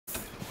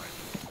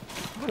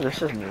Oh,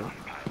 this is new.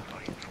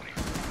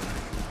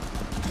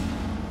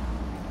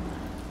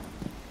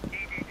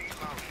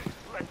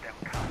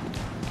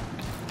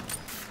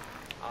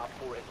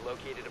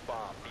 Located a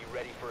bomb. Be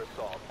ready for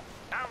assault.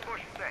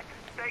 Ambush set.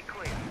 Stay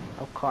clear.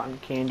 Oh, cotton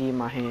candy in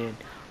my hand.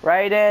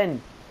 Right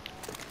in.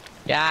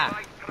 Yeah.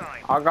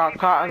 I got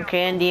cotton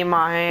candy in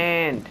my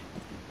hand.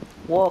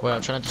 Walk. Wait,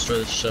 I'm trying to destroy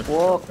this ship.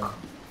 Walk.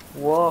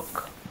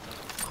 Walk.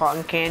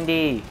 Cotton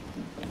candy.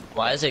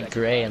 Why is it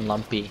gray and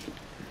lumpy?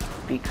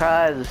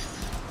 Because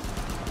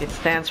it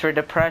stands for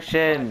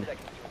depression.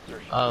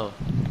 Oh.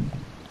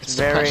 It's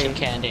Very- depression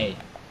candy.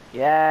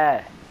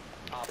 Yeah.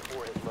 Op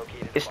 4 has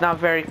located a It's bomb. not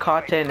very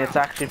cotton. It's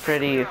actually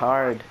pretty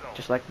hard.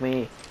 Just like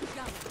me.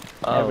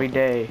 Oh. Every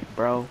day,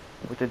 bro.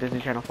 With the Disney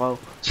Channel flow.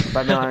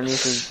 By now on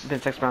this has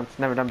been 6 months.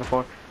 Never done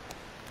before.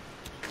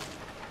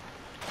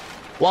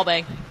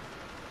 Wallbang.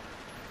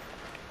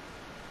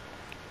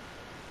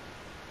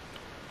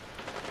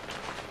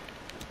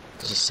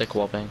 This is a sick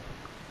wallbang.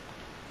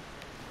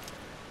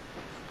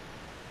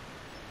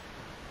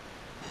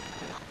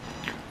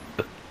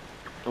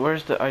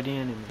 Where's the ID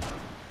enemy?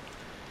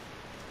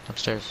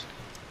 Upstairs.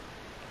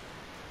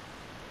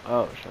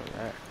 Oh, show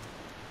that.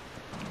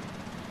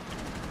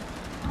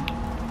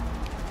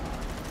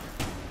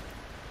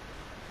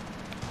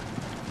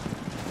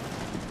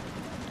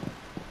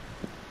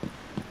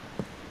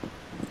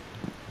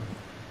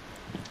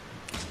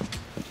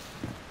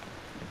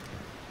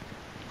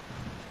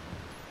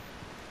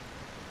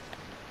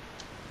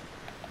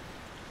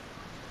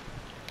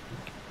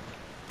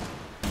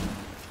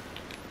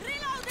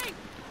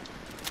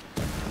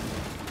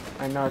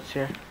 I know it's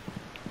here.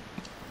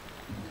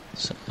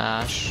 It's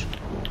Ash.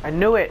 I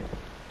knew it.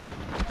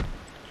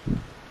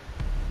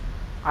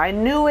 I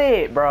knew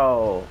it,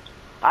 bro.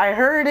 I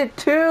heard it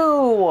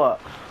too.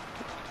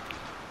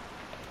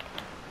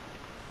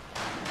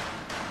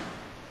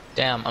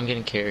 Damn, I'm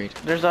getting carried.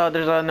 There's a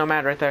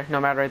nomad right there.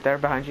 Nomad right there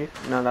behind you.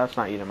 No, that's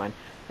not you, never mind.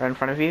 Right in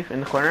front of you,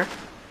 in the corner.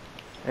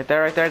 Right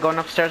there, going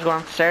upstairs,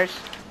 going upstairs.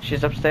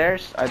 She's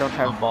upstairs. I don't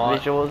have A bot.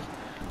 visuals.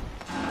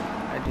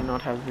 I do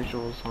not have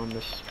visuals on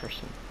this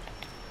person.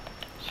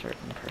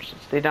 Certain person.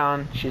 Stay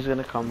down. She's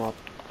gonna come up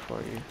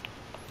for you.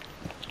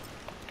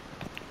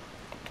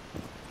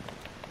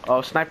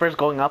 Oh, sniper's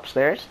going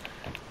upstairs,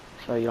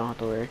 so you don't have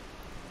to worry.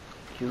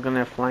 He's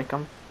gonna flank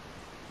them.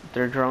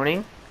 They're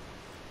droning.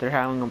 They're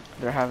having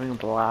a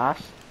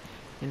blast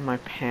in my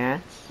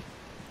pants.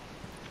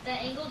 The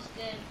angle's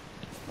good.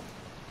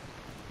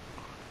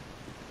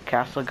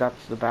 Castle got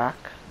to the back.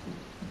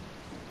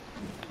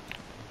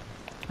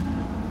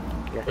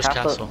 Yeah, Where's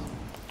Castle?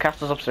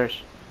 Castle's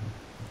upstairs.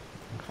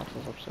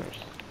 Castle's upstairs.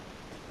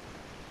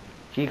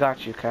 He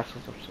got you.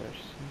 Castle's upstairs.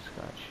 He's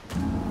got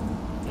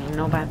you. There's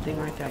no bad thing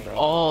right there, bro.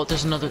 Oh,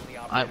 there's another.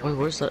 Wait,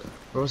 where's that?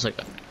 Where was that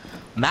guy?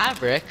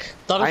 Maverick?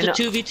 Thought it was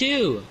a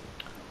 2v2.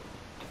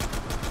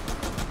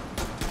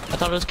 I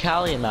thought it was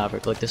Callie and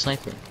Maverick, like the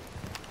sniper.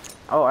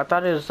 Oh, I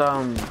thought it was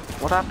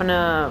what happened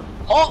to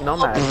Oh!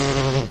 Nomad?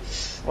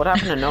 What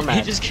happened to He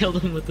Nomad? just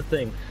killed him with the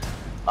thing.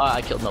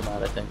 I killed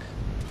Nomad, I think.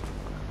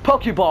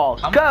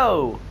 Pokeball,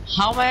 go!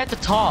 How am I at the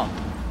top?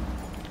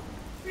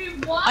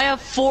 What? I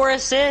have 4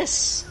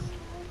 assists.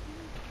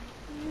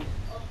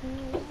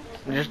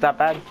 It's just that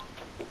bad.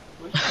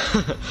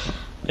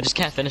 I just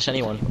can't finish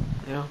anyone.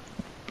 Yeah.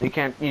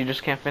 You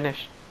just can't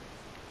finish.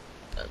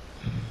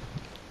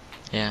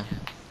 Yeah.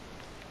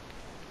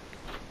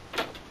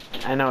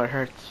 I know it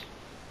hurts.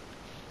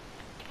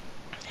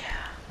 Yeah.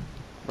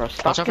 Bro,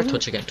 stop Watch out for giving,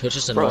 Twitch again. Twitch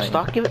is bro,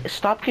 annoying.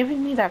 stop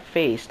giving me that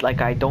face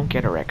like I don't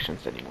get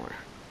erections anymore.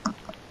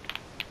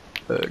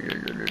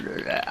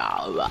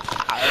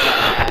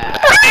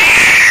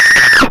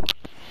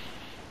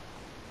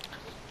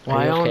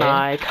 Why don't okay?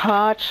 I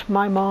touch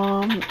my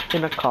mom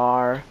in a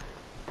car?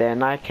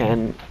 Then I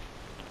can.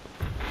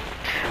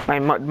 My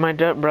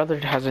brother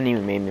hasn't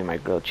even made me my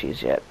grilled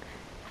cheese yet.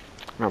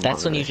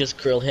 That's when you just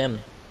grill him.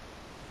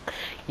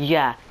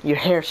 Yeah, your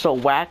hair's so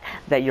whack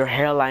that your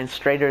hairline's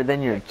straighter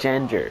than your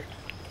gender.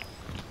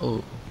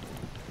 Oh.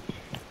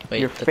 Wait,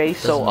 Your that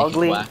face doesn't so make it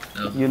ugly, whack,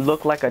 though. you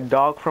look like a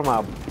dog from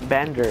a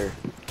bender.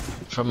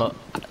 From a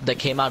that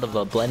came out of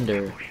a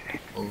blender.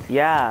 Oh.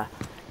 Yeah,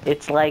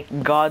 it's like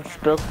God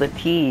spilt the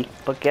tea,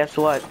 but guess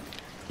what?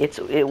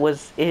 It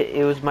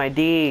was my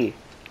D.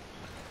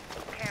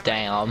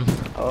 Damn.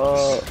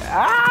 Oh,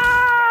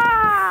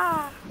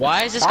 ah!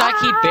 Why does this guy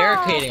keep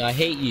barricading? I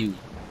hate you.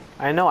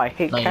 I know, I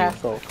hate Not you.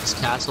 Castle. This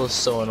castle is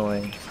so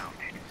annoying.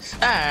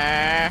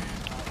 Ah.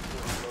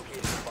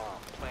 Located a bomb.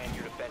 Plan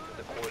your defenses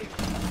accordingly.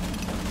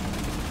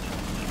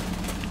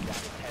 Down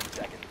to 10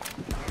 seconds.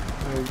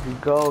 There you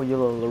go, you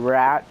little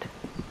rat.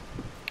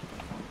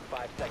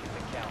 5 seconds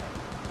to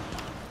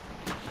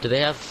count. Do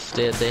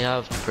they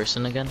have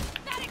person again?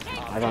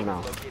 I don't know.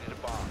 Located a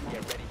bomb.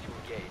 Get ready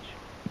to engage.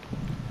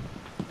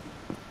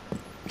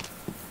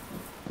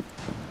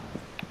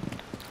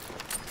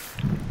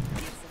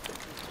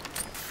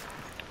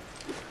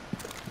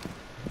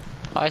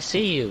 I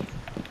see you.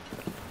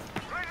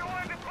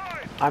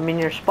 I'm in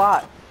your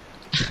spot.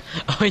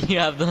 Oh, you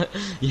have the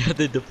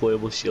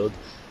deployable shield.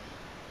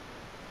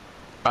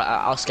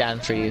 I'll scan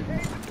for you.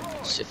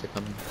 See if they're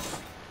coming.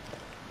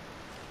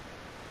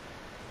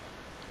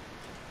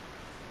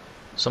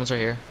 Someone's right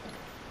here.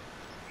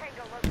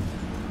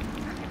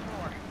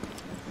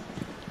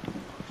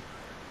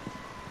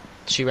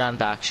 She ran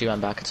back. She ran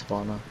back. It's a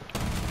bomber.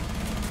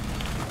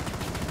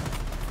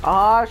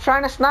 I was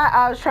trying to snipe.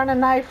 I was trying to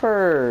knife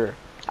her.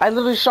 I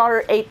literally shot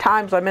her 8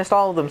 times. I missed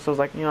all of them. So I was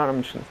like, you know what?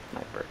 I'm just gonna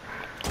snipe her.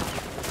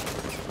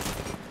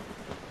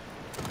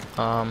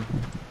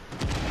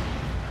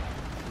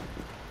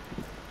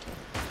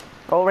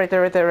 Oh, right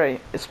there, right there, right.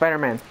 It's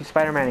Spider-Man. He's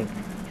Spider-Manning.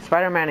 He's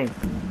Spider-Manning.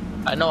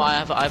 I know. I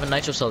have a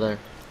nitro cell there.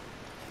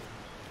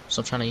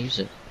 So I'm trying to use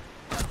it.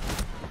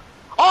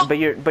 Oh! But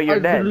you're I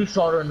dead. literally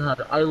shot her in the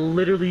head. I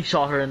literally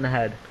shot her in the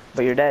head.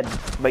 But you're dead.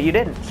 But you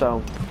didn't.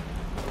 So.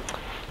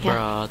 Yeah.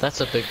 Bruh,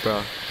 that's a big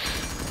bruh.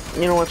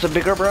 You know what's a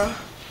bigger bruh?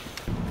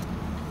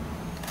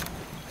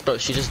 Bro,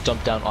 she just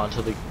jumped down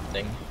onto the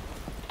thing.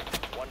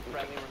 One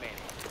friendly remaining.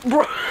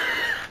 Bro.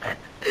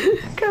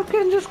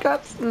 Capcan just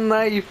got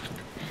sniped.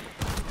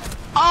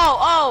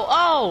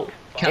 Oh!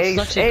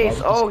 Ace,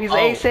 ace. Oh, he's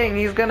acing.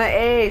 He's gonna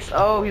ace.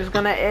 Oh, he's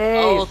gonna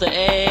ace. Oh, the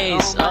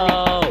ace.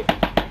 Oh.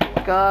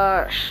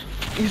 Gosh.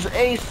 He's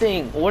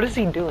acing. What is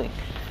he doing?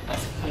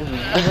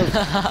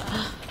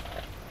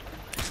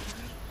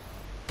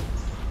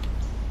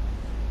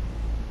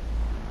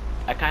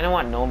 I kind of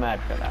want Nomad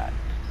for that.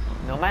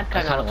 Nomad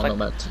kind of looks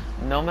like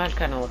Nomad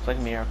kind of looks like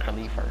Mira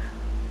Khalifa.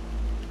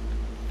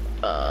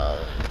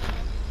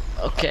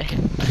 Okay.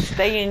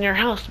 Stay in your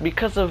house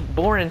because of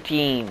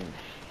quarantine.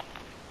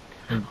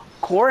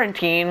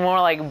 Quarantine, more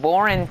like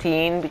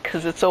Borantine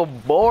because it's so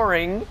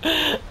boring.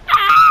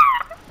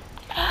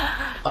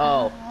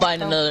 Oh,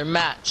 find another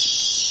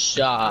match.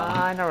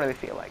 I don't really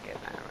feel like it.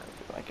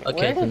 Okay,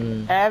 Where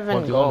did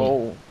Evan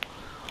go?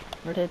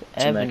 Where did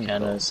Evan go?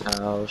 McKenna's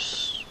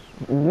house.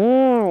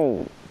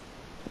 Ooh.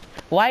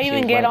 Why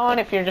even get went- on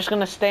if you're just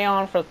gonna stay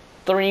on for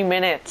 3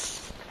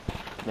 minutes,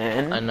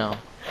 man? I know.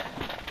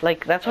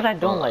 Like, that's what I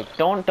don't like.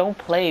 Don't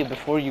play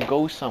before you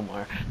go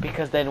somewhere,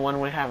 because then when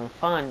we're having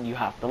fun, you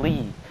have to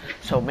leave.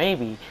 So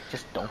maybe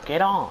just don't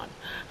get on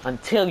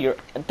until you're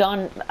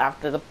done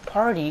after the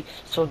party,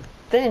 so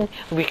then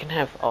we can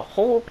have a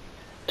whole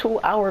 2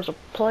 hours of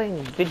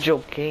playing video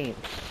games.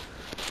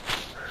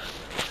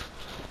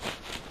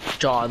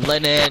 John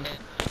Lennon.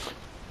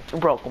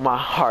 Broke my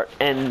heart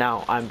and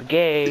now I'm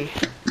gay.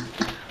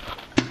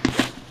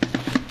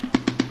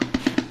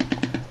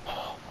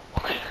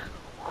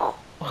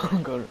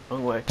 I'm going the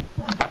wrong way.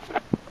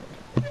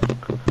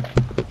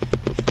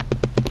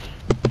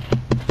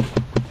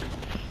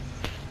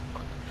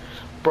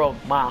 Broke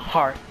my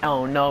heart.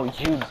 Oh no,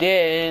 you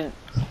didn't.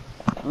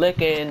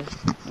 Looking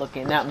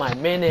at my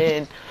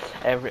minute.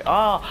 This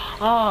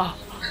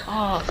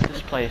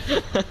place.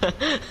 Did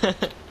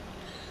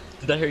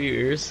that hurt your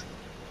ears?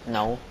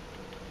 No.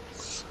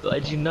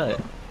 Why'd you nut?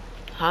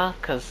 Huh?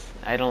 Cause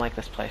I don't like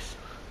this place.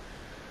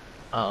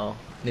 Uh oh,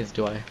 neither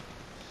do I.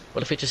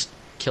 What if we just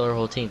kill our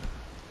whole team?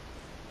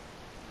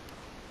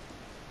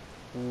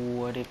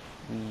 What if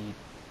we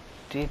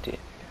did it?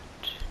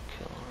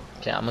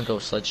 Okay, I'm gonna go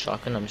sledge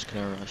shotgun. I'm just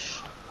gonna rush.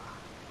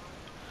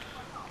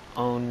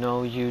 Oh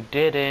no, you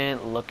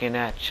didn't. Looking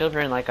at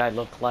children like I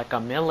look like a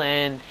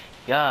villain.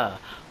 Yeah.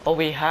 Oh,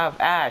 we have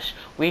Ash.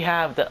 We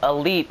have the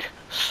elite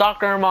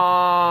soccer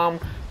mom.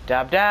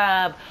 Dab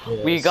dab.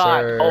 Yes, We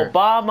got sir.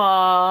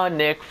 Obama,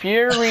 Nick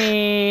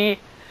Fury.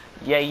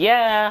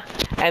 Yeah.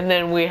 And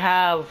then we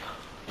have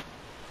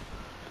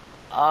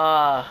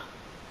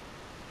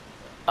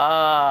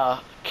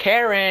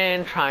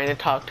Karen trying to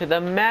talk to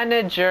the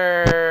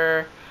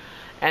manager.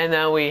 And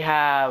then we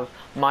have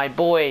my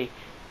boy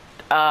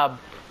bald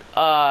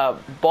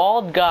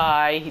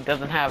guy. He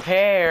doesn't have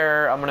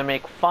hair. I'm gonna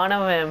make fun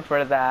of him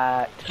for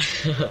that.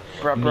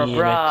 Bruh. Me in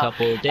a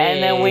couple days.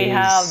 And then we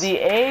have the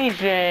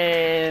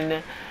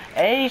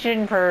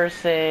Asian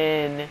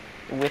person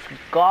with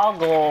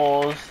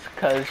goggles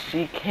because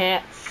she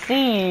can't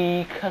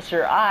see because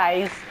her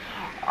eyes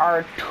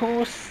are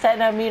 2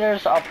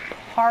 centimeters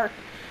apart.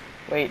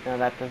 Wait, no,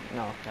 that doesn't.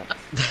 No, that's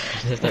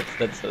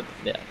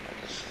yeah.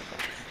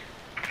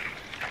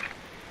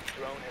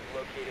 Drone has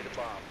located a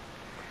bomb.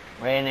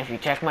 Wait, and if you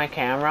check my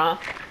camera,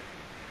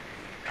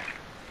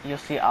 you'll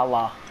see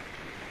Allah.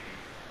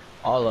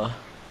 Allah.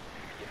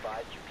 Be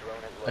advised your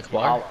drone has Like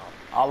located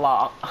a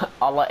what? bomb.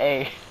 Allah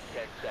A. 10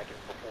 seconds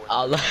before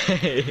Allah.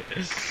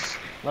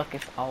 Look,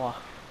 it's Allah.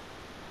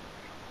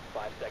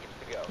 5 seconds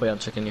to go. Wait, I'm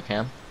checking your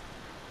cam.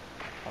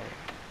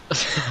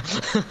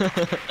 Located a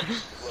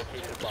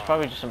It's bomb.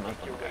 probably just a Make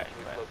Muslim your way guy. to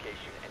its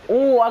location and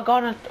Oh, I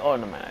got it. Oh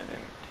no, man, I didn't.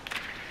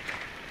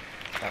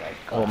 But I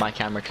got Oh, my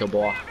camera kill,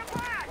 boy.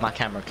 My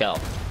camera kill.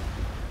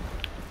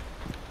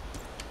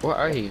 Where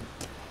are you?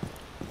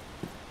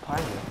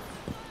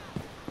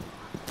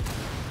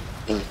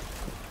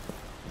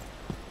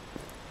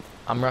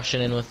 I'm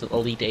rushing in with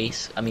Elite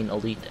Ace. I mean,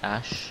 Elite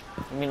Ash.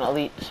 You mean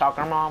elite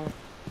soccer mom?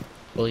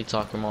 Elite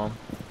Soccer Mom.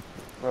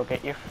 Bro,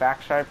 get your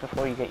facts right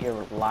before you get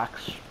your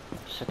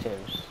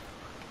laxatives.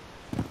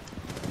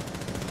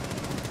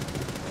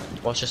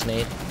 Watch this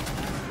nade.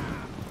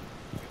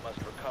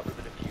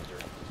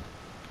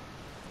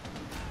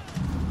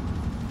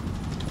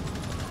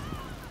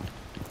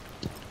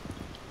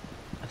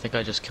 think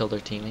I just killed their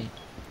teammate.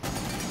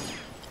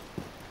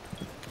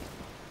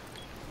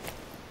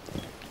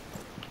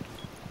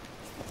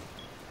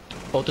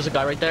 Oh, there's a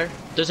guy right there.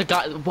 There's a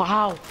guy.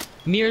 Wow.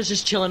 Mira's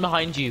just chilling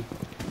behind you.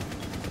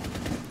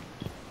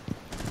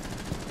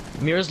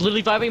 Mira's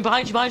literally vibing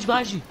behind you, behind you,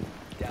 behind you.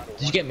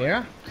 Did you get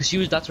Mira? Cause she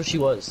was. That's where she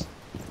was.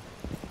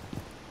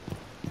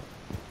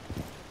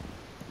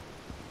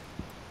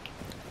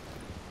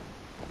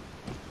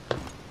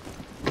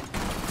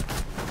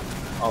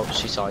 Oh,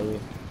 she saw you.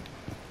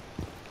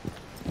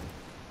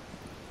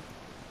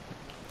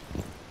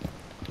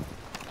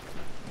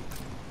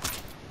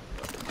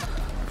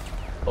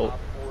 Oh.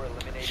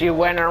 She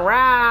went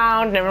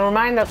around. Never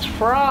mind, that's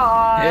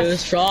Frost. It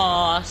was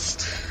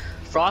Frost.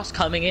 Frost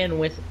coming in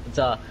with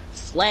the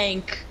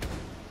flank.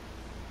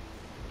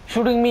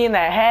 Shooting me in the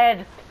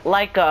head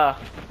like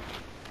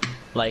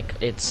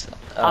it's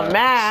a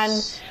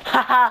man.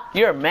 Haha,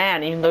 you're a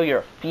man even though you're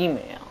a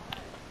female.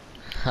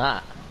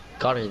 Ha.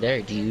 Got her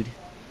there, dude.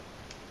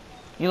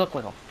 You look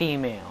like a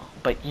female,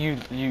 but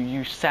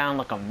you sound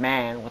like a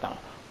man with a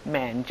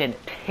man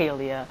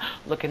genitalia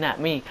looking at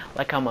me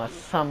like I'm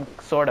some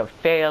sort of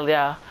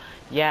failure.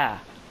 Yeah,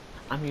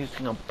 I'm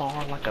using a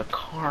bar like a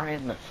car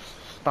in the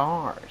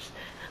stars.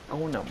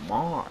 Going to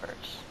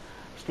Mars.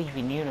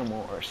 Stevie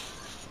Universe.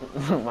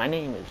 My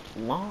name is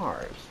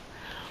Lars.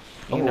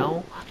 You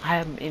know,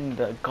 I'm in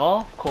the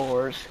golf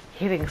course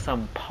hitting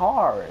some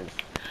pars.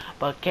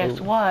 But guess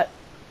what?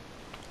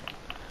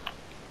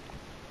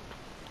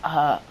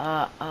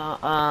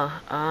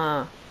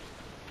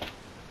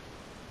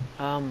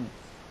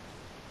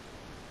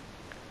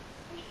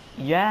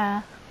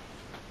 Yeah.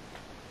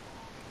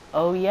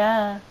 Oh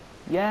yeah.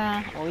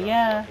 Yeah. Oh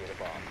yeah.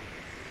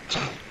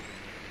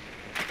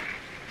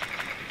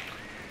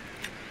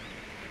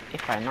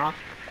 If I knock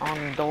on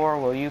the door,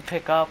 will you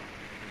pick up?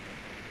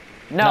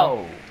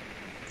 No.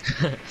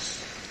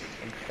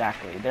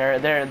 Exactly.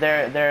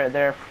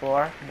 Their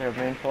floor, their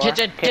main floor.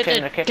 Kitchen.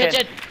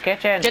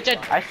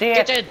 I see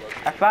it.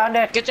 I found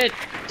it. Kitchen.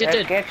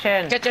 Their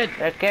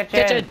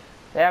kitchen.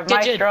 They have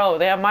maestro.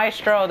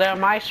 They have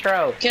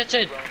maestro.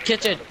 Kitchen.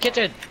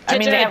 I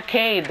mean, they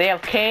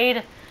have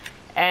Cade.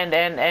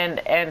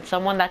 And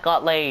someone that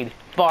got laid.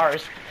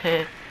 Bars.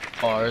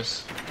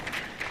 Bars.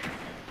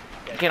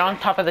 Get on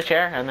top of the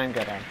chair and then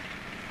go down.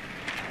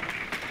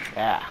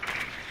 Yeah.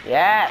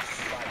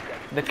 Yes.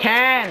 The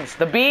cans.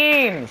 The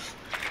beans.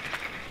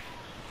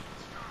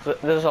 So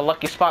this is a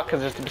lucky spot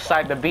because it's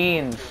beside the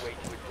beans.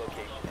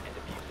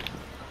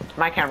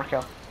 My camera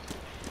kill.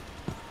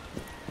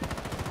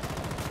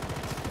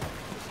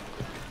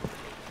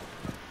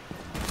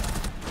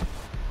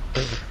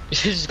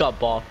 She just got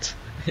bopped.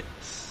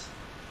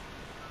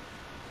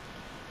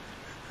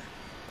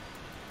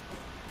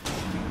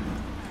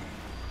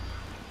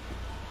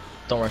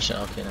 Don't rush it.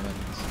 Okay, never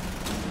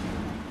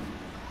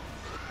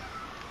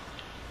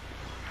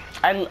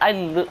mind.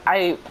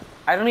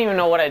 I don't even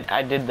know what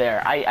I did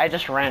there. I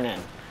just ran in.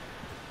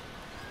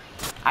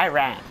 I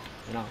ran,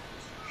 you know.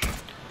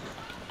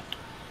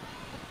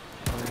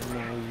 I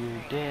know you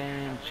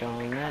did,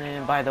 John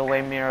Lennon. By the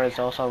way, Mira is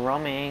also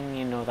roaming.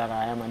 You know that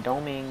I am a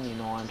doming. You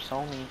know I'm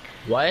soulmate.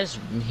 Why is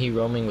he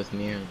roaming with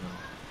Mira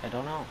though? I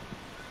don't know.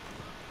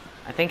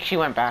 I think she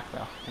went back though.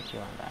 I think she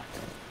went back.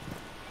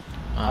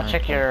 I'll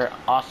check your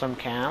awesome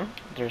cam.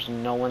 There's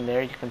no one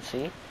there you can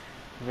see.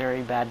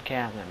 Very bad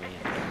cam, that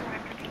means.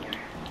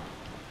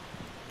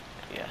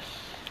 Yes.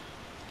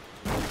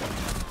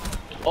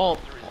 Oh!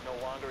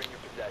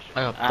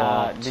 I got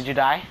bopped. Did you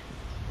die?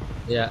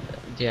 Yeah,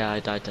 I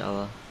died to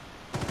Ella.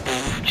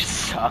 You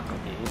suck,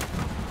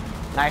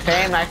 dude. Nice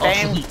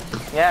aim.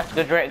 Yes,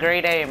 good,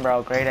 great aim,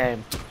 bro. Great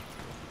aim.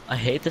 I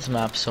hate this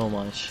map so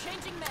much.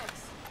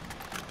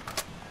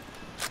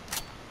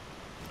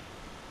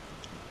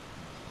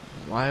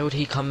 Why would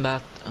he come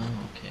back? Oh,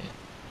 okay.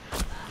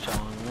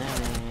 John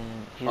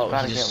Lennon. He's Oh,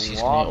 about to he's get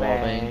gonna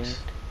wallbanged.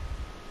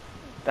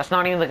 That's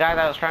not even the guy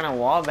that was trying to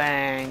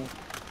wallbang.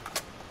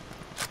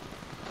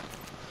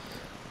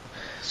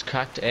 This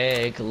cracked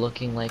egg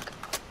looking like...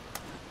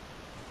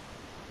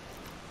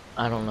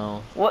 I don't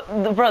know. What,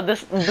 bro?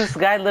 This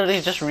guy literally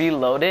just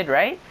reloaded,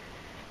 right?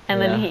 And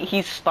then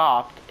he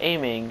stopped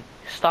aiming,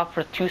 stopped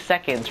for 2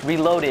 seconds,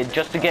 reloaded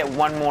just to get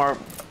one more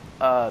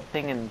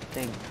thing.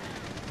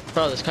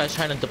 Bro, this guy's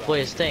trying to deploy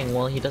his thing.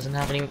 Well, he doesn't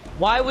have any.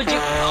 Why would you?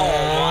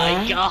 Oh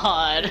my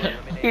god!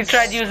 He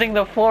tried using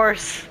the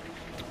force.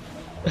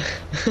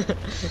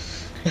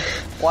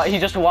 Why? He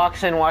just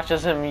walks in,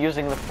 watches him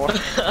using the force.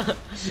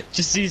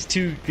 Just these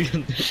two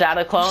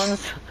shadow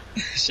clones.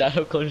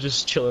 Shadow clones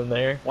just chilling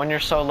there. When you're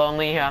so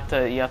lonely, you have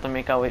to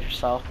make out with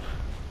yourself.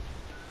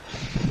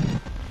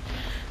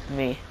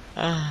 Me.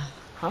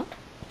 Huh?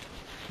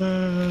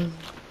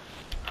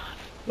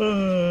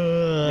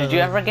 Did you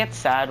ever get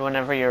sad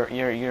whenever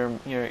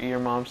your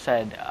mom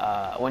said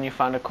when you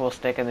found a cool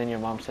stick and then your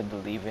mom said to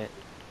leave it?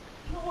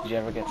 Did you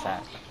ever get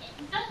sad?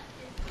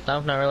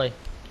 No, not really.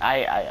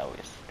 I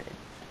always did.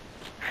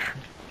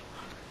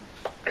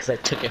 Cause I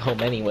took it home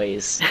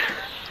anyways.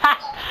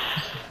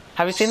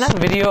 Have you seen that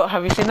video?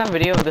 Have you seen that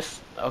video of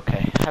this?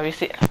 Okay. Have you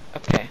seen?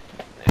 Okay.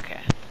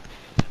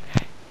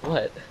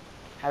 What?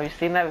 Have you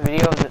seen that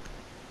video of the...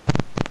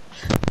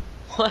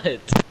 What?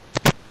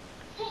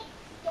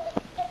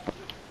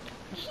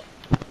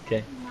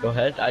 Okay, go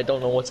ahead. I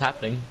don't know what's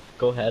happening.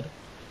 Go ahead.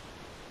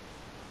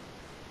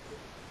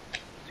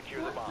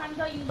 Secure the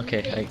bomb.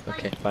 Okay,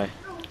 okay, bye.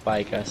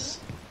 Bye, guys.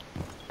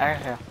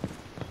 Okay.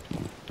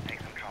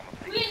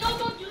 Wait, no,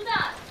 don't do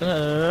that.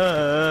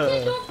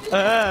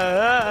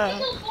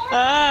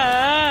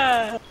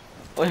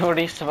 What are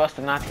you supposed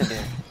to not to do?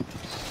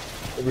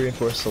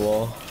 Reinforce the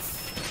wall.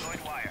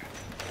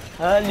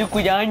 Look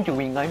what I'm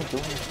doing. I'm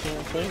doing the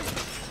same thing.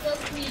 Still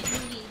Queen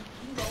Julie.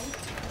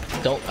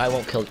 You Don't. I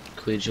won't kill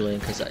Queen Julian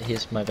because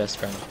he's my best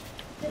friend.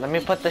 Let me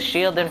put the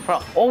shield in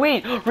front. Oh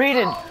wait,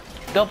 Raiden!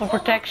 Double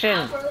protection!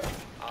 Op 4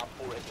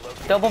 has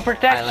located. Double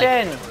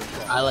protection!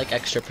 I like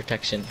extra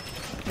protection.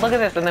 Look at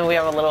this, and then we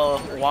have a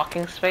little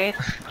walking space.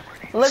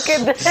 Look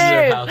at this! This is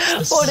our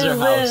house. What This is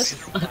is our this?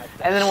 house.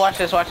 And then watch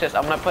this, watch this.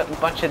 I'm gonna put a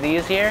bunch of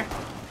these here,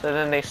 so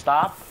then they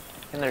stop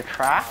in their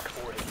tracks,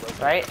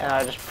 right? And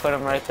I'll just put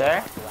them right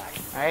there,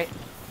 right?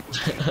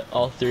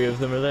 All three of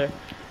them are there.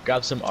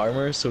 Grab some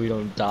armor so we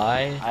don't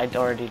die. I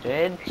already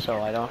did,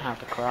 so I don't have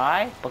to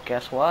cry. But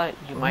guess what?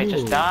 You might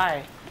just Ooh.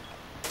 die.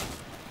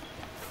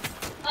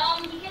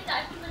 You can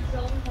die from the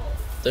drone hole.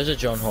 There's a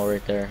drone hole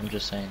right there. I'm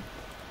just saying.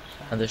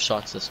 And there's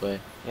shots this way.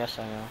 Yes,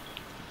 I know.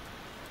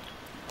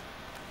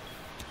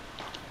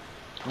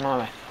 I'm on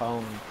my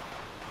phone.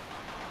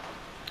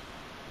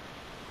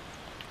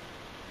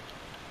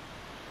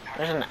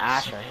 There's an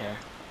ash right here.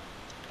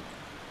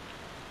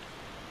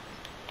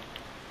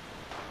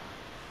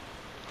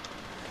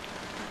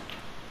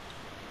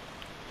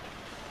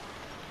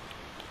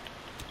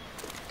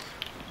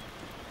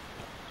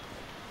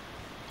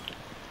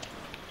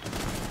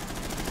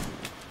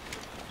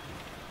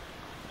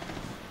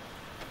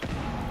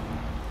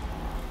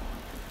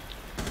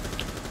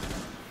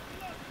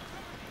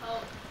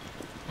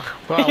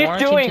 Bro, What are I you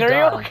want a doing? team to Are you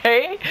die.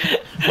 okay?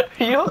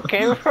 Are you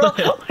okay, bro?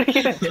 What are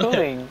you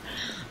doing?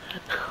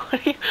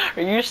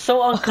 Are you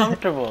so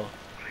uncomfortable?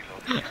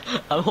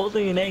 I'm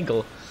holding an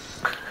angle.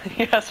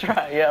 Yes,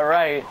 right. Yeah,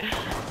 right.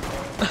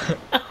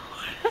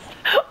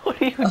 What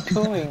are you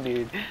doing,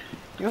 dude?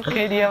 You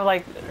okay? Do you have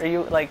like? Are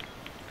you like?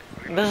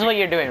 This is what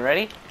you're doing.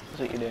 Ready?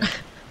 This is what you're doing.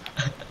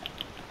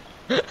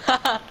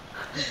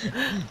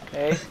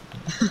 Okay.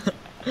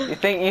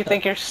 You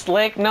think you're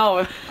slick?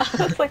 No.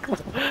 It's like.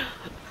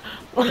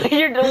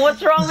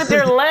 What's wrong with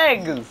your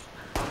legs?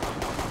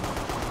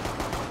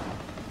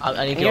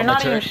 I need to You're get on my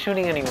not even turret.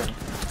 shooting anyone.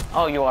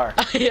 Oh, you are.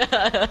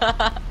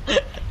 Yeah.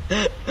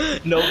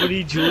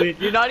 Nobody, Julian.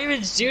 You're not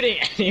even shooting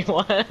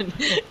anyone.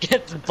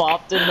 Gets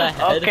bopped in the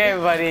head. Okay,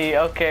 buddy.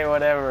 Okay,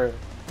 whatever.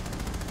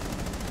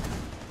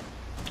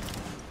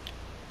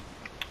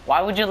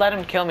 Why would you let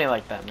him kill me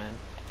like that, man?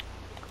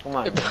 Come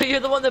on. But you're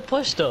the one that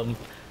pushed him.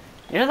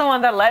 You're the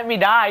one that let me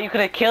die. You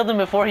could have killed him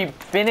before he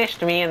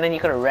finished me, and then you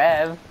could have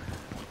rev.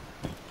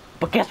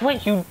 But guess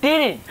what? You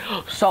didn't.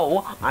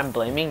 So I'm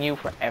blaming you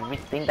for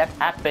everything that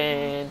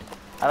happened.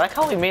 I like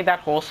how we made that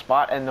whole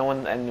spot and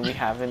we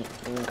haven't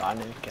even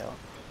gotten any kill.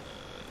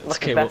 Look,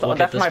 Okay, that's, we'll get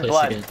that's this my place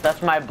blood. again.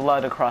 That's my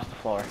blood across the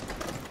floor.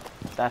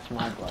 That's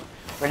my blood.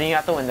 Raiden, you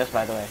have to win this,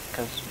 by the way,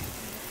 because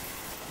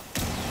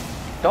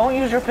don't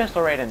use your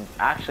pistol, Raiden.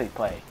 Actually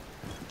play.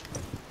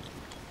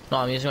 No,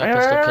 I'm using my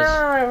pistol because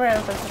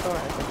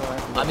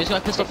I'm I'm using my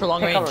pistol for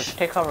long range.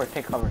 Take cover.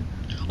 Take cover.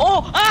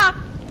 Oh!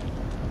 Ah!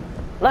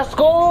 Let's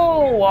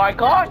go! I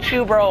got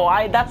you, bro.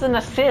 That's an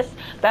assist.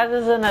 That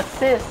is an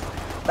assist.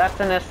 That's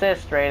an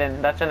assist,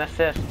 Raiden. That's an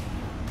assist.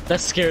 That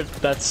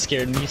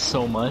scared me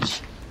so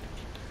much.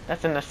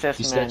 That's an assist,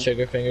 You see man. that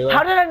trigger finger there?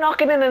 How did I not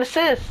get an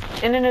assist?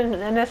 An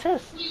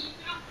assist? You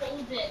can't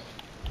hold it.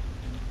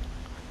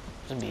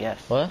 That's BS.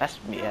 What? That's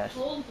BS.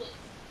 Hold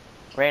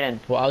it. Raiden,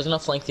 Well, I was gonna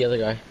flank the other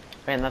guy.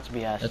 Raiden, that's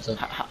BS. That's a-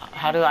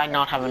 How do I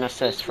not have an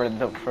assist for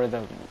the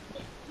Prisma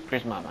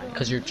mine?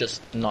 Because you're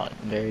just not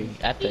very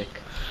epic.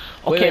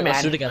 Okay, Wait, man.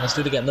 let's do it again. Let's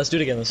do it again. Let's do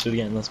it again. Let's do it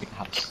again. Let's make a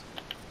house.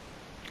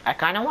 I'm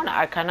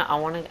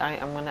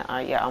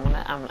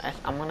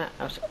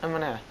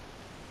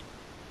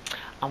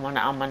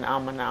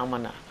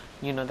gonna.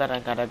 You know that I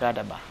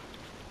gotta ba.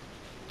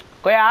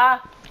 Kuya!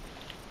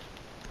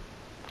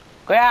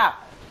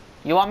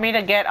 You want me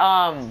to get,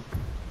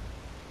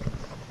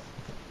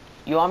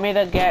 You want me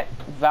to get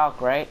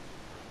Valk, right?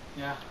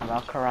 Yeah.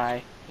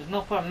 Valkyrie. There's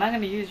no point. I'm not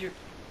gonna use your.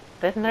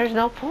 Then there's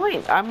no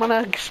point. I'm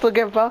gonna still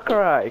get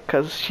Valkyrie,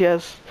 because she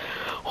has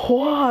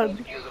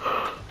one.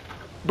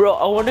 Bro,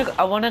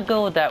 I wanna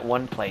go that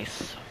one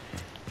place.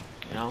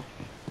 You know?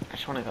 I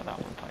just wanna go that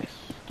one place.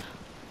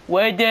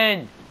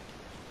 Raiden!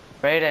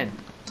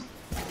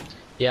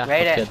 Yeah,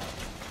 Raiden. that's good.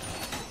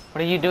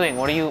 What are you doing?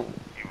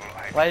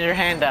 Why is your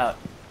hand out?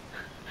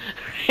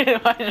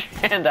 Raiden, why is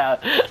your hand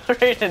out?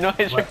 Raiden, why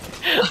is your...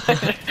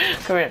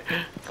 Come here.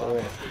 Come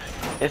here.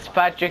 It's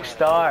Patrick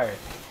Star.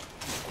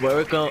 Where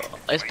we go?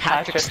 It's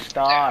Patrick Patrick's.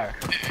 Star.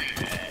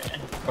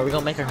 Where we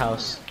gonna make our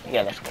house?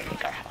 Yeah, let's go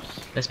make our house.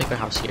 Let's make our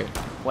house here.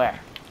 Where?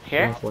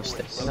 Here? Reinforce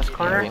this. In this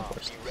corner? Yeah,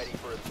 reinforce. Be ready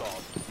for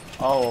assault.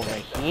 Oh, over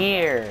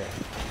here.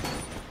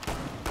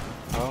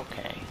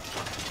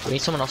 We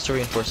need someone else to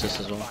reinforce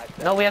this as well.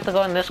 No, we have to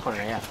go in this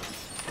corner, yeah.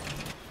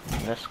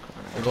 This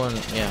corner. We're going,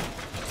 yeah.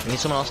 We need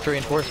someone else to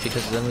reinforce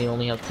because then we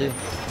only have 2.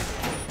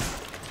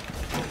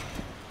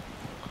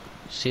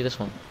 See this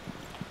one?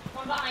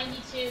 One behind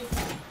you too.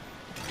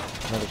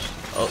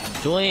 Oh,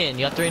 Julian,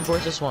 you have to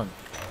reinforce this one.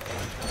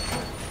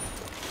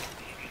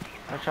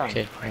 I'm trying.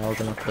 Okay, now we're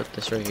gonna put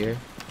this right here.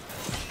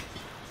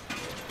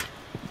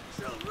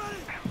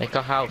 Make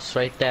a house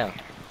right there.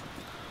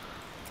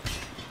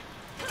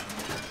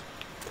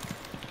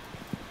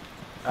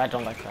 I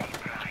don't like that.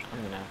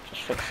 I'm gonna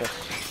just fix this.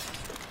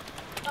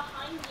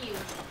 Behind you.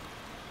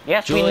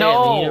 Yes, Julian, we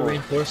know! we need a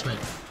reinforcement.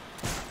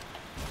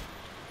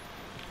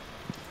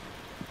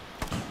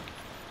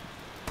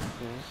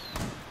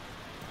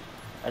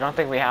 I don't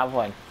think we have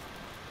one.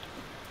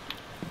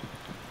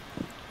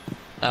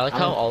 I like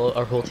how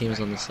our whole team is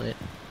on this site.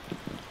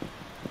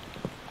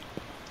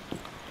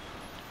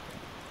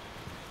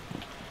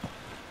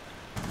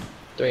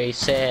 Three,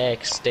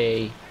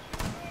 60.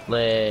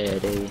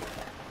 Lady.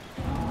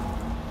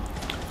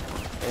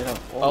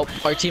 Oh,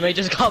 our teammate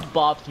just got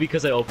bopped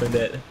because I opened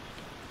it.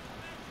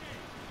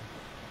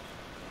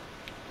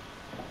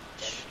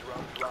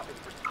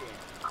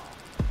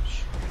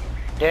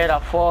 Did a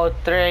 4,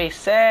 3,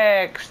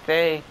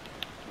 60.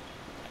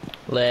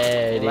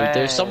 Lady,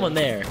 there's someone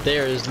there.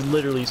 There is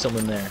literally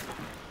someone there.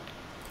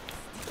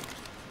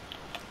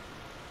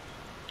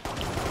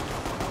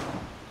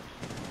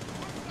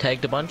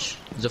 Tagged a bunch,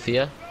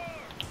 Zofia.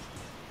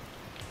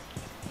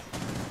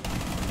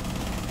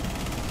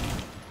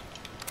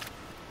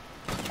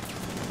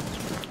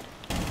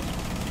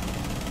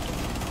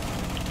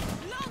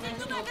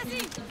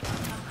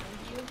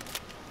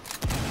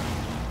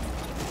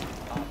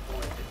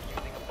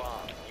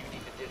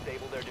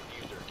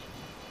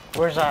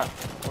 Where's that?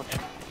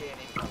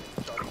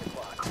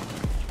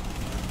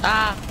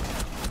 Ah!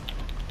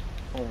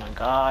 Oh my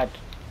god.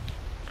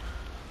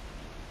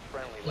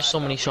 There's so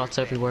many shots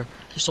everywhere.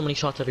 There's so many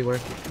shots everywhere.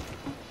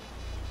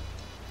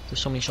 There's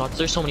so many shots.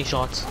 There's so many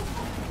shots.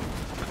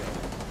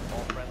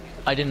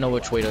 I didn't know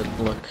which way to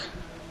look.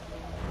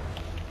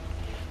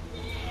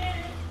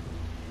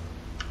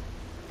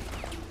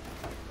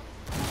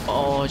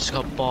 Oh, I just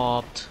got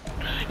bopped.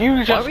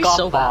 You just we got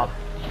so bopped.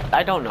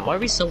 I don't know. Why are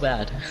we so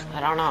bad? I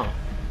don't know.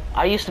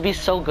 I used to be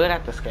so good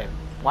at this game.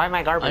 Why am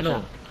I garbage I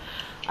know. now?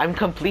 I'm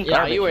complete Yeah,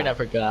 garbage you were now.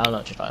 never good. I don't know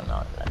what you're talking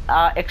about.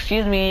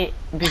 Excuse me,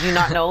 did you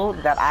not know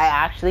that I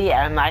actually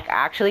am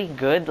actually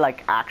good, really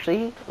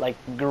Bro,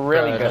 good?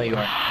 no, you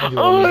aren't.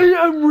 I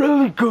am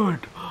really good.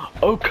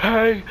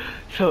 Okay,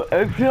 so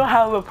if you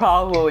have a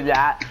problem with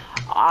that,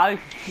 I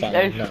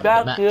expect you to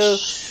tell the teacher.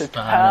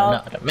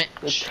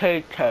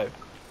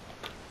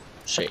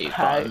 Save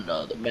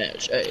another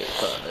match. Hey,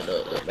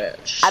 another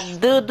match.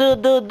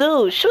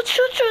 Do shoot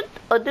shoot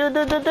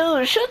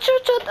do shoot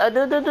shoot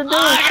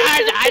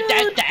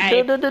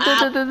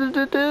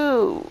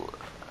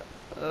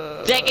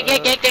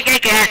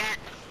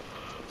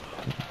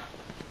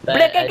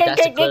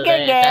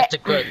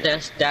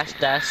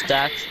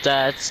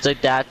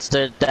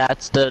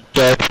That's the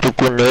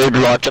grenade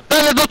launcher.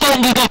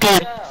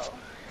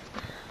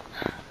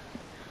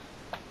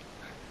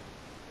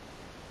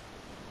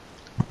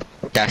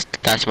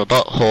 That's my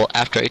butthole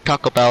after a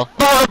Taco Bell.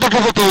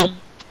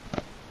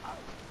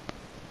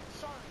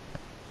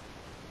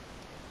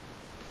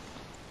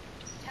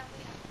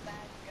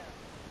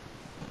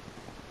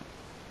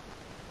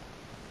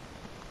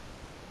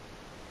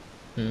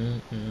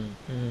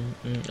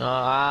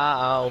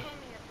 Ow.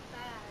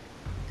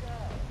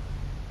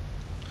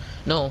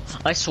 No,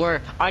 I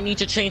swear, I need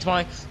to change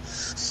my...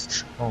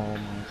 Oh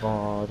my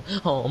god.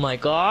 Oh my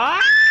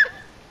god.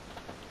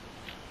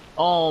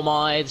 Oh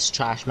my, this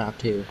trash map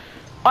too.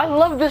 I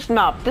love this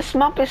map. This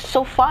map is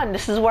so fun.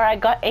 This is where I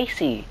got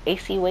AC.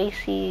 AC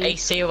Wacy.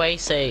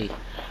 AC.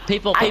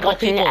 People. I got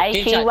Game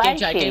AC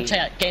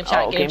chat. Game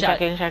chat.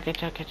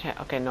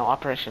 Okay, no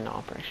operation.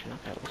 Okay,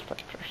 let's play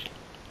operation.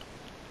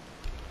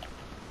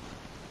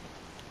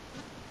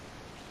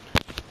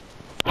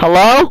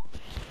 Hello?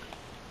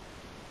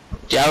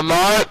 Yeah,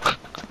 Mark.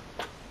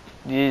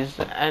 Is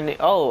any?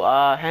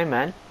 Hey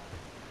man.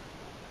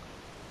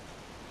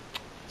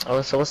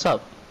 Oh, so what's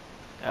up?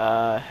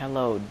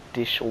 Hello,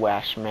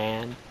 dishwash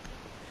man.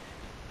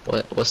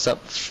 What's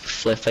up,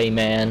 Fliffy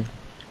man?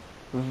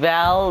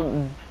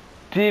 Valdivian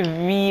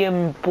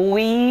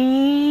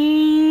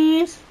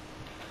boys.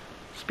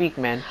 Speak,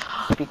 man.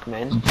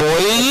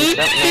 Boys.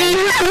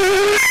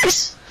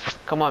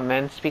 Come on,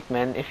 man. Speak,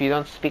 man. If you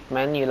don't speak,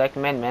 man, you like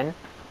men, man.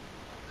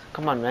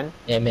 Come on, man.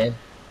 Yeah, man.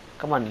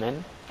 Come on,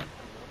 man.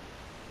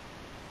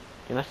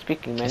 You're not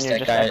speaking, man. Guess You're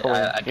that just guy, echoing.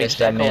 I guess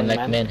that man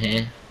like men,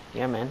 huh?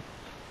 Yeah, man.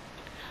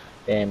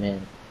 Yeah,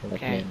 man. Like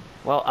Okay. men.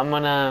 Well, I'm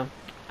gonna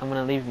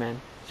leave,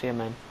 man. See ya,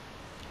 man.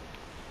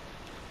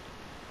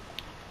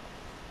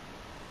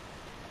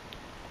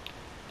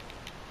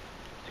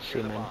 See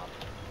ya, man.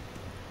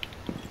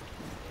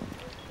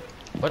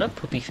 What a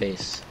poopy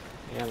face.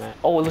 Yeah, man.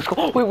 Oh, let's go.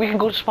 Oh, wait, we can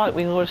go to spot.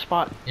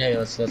 Yeah,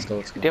 let's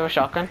go. Do you have a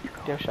shotgun?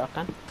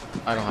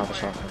 I don't have a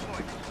shotgun.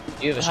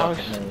 You have a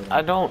shotgun. No, you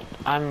I don't. don't.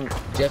 I'm.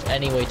 Do you have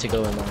any way to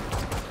go in there?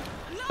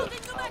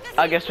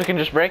 I guess we can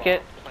just break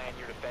it. Plan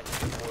your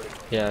defenses accordingly.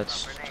 Yeah,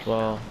 it's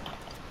well.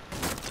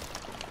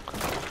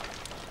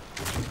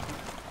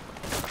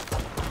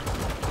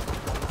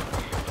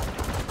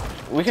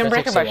 We can That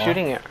break took it so by long.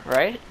 shooting it,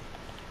 right?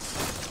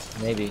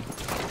 Maybe.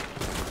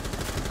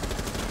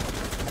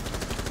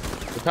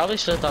 We probably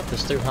should have thought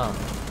this through, huh?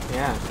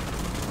 Yeah.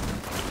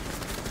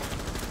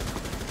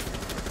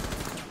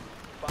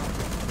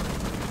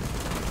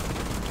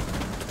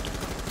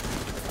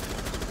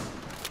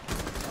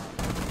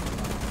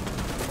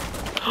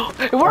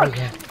 It worked.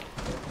 Oh, yeah.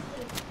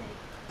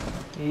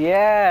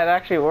 Yeah, it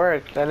actually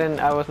worked.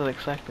 I wasn't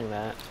expecting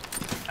that.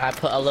 I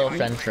put a little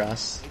friend for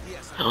us.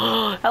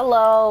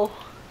 Hello.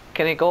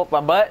 Can it go up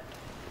my butt?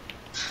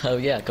 Oh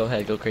yeah, go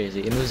ahead, go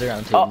crazy. It moves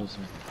around too. Oh. It moves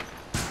around.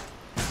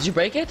 Did you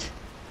break it?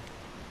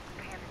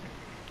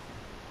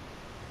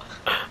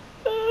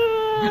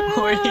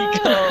 Where'd he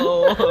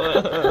go?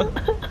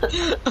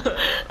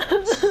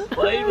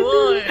 Wait,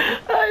 what?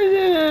 I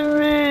didn't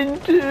mean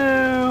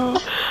to.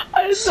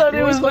 I thought it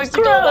You were was the supposed to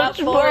go that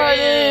crouch far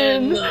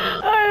button. in. I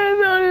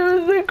thought it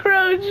was the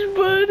crouch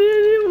button.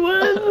 It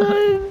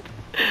wasn't.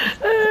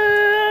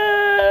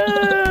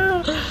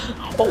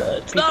 Oh,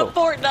 It's people. not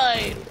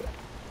Fortnite.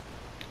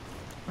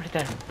 Right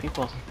there,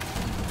 people.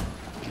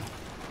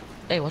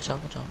 Hey, watch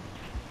out, watch out.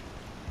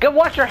 Go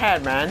watch your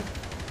head, man.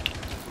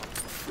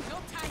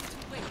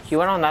 He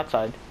went on that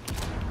side.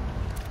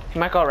 He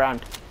might go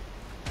around.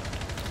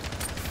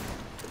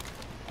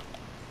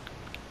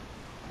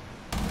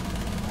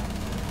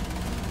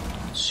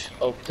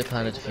 Oh, they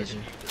planted a diffuser.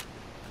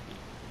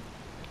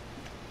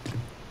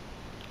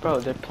 Bro,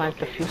 they plant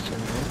the fuser,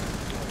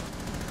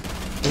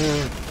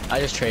 man. I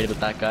just traded with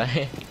that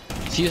guy.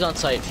 Fuse on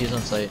site, fuse on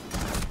site.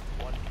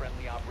 One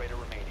friendly operator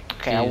remaining.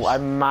 Okay, Jeez. I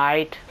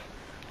might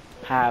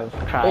have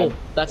tried. Oh,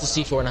 that's a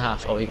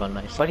C4.5. Oh, he got a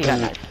knife. But he got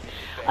a knife.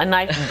 A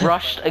knife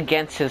brushed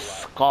against his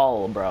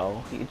skull,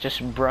 bro. He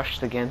just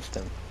brushed against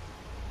him.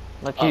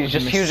 Like Oh, he was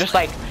just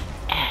like.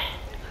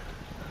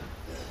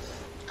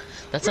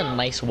 That's a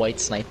nice white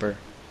sniper.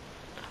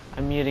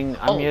 I'm muting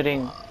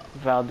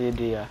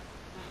Valdidia.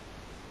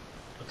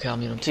 Okay, I'll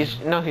mute him too.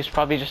 He's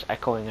probably just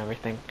echoing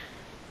everything.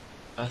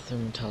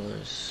 Bathroom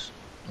tellers.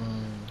 I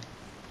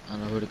don't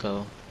know who to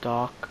go.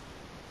 Doc.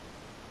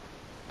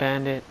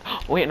 Bandit.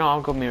 Wait, no,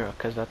 I'll go Mira,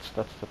 cause that's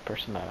the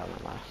person that I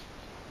went last.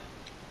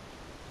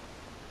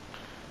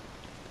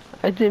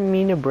 I didn't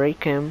mean to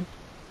break him.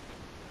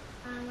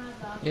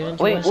 You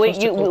weren't Wait,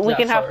 supposed to go we that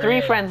can have far 3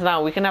 in. friends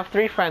now. We can have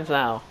 3 friends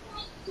now.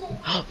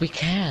 We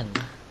can.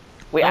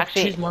 We No,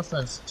 actually. choose more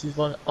friends. Choose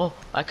one. Oh,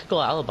 I could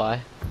go alibi.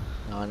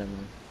 No, never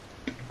mind.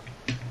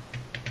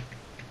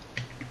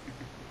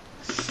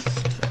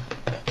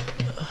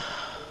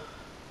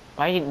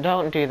 Why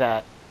don't do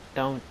that?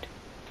 Don't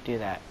do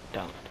that.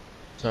 Don't.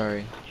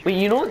 Sorry. Wait,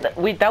 you know that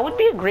would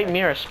be a great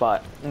mirror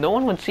spot. No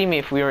one would see me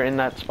if we were in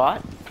that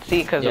spot.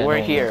 See, because Yeah, we're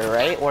no one here,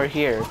 right? We're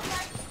here.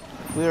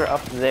 We were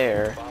up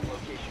there. Bomb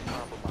location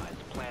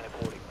compromised. Plan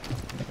accordingly.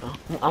 Oh,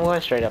 I'm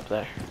going straight up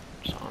there.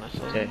 Just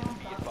honestly. Okay. Be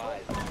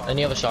advised. And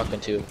you have a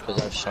shotgun too,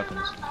 because I have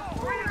shotguns.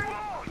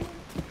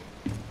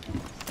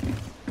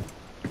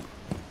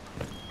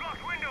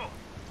 Blocked window.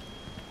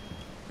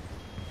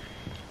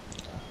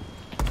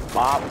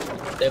 Bop.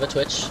 They have a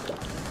Twitch.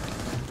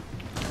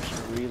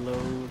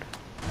 Reload.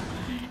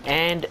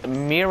 And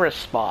mirror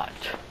spot.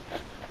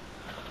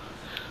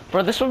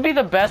 Bro, this would be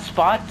the best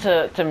spot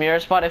to mirror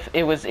spot if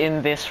it was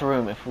in this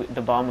room. If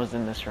the bomb was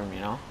in this room,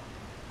 you know?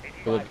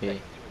 It would be.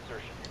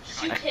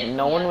 Shoot him.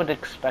 No one would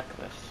expect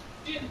this.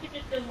 Shoot him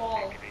at the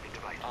wall.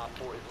 Op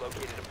 4 has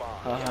located a bomb.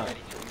 Uh-huh. Get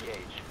ready to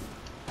engage.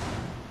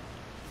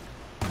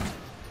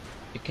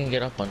 You can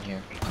get up on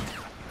here.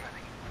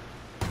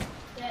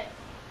 Dead.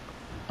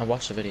 I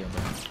watched the video,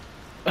 man.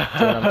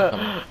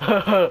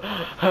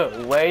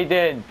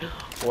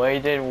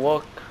 Wait in,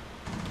 walk.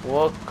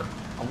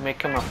 I'll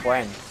make him a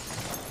friend.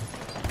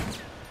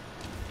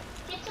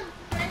 Get some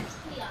friends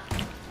here.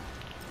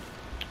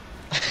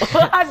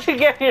 How'd you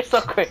get here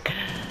so quick?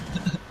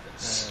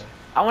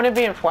 I want to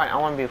be in front.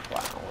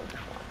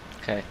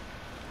 Okay.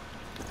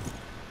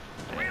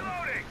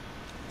 Reloading.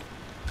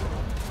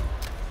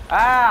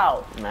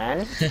 Ow,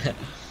 man.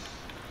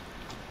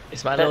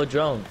 It's my little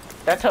drone.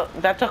 That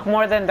took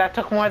more than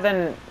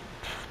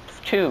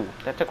 2.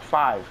 That took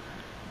 5.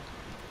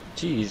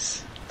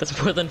 Jeez. That's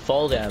more than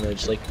fall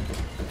damage, like...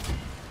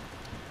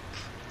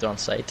 They're on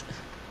site.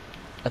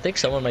 I think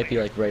someone might be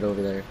like right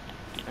over there.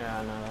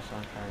 Yeah, no, that's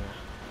not fair enough.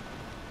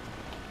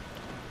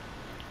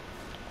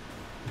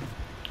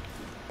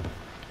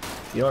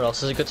 You know what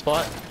else is a good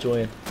spot?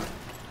 Join.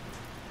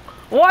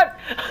 What?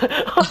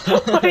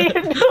 What are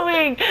you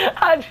doing?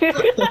 How'd you...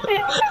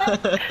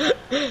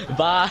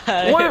 Bye!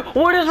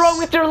 What is wrong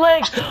with your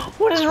legs?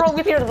 What is wrong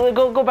with your...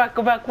 Go back.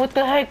 What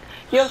the heck?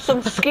 You have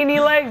some skinny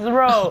legs,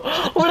 bro.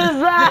 What is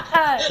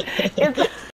that? It's...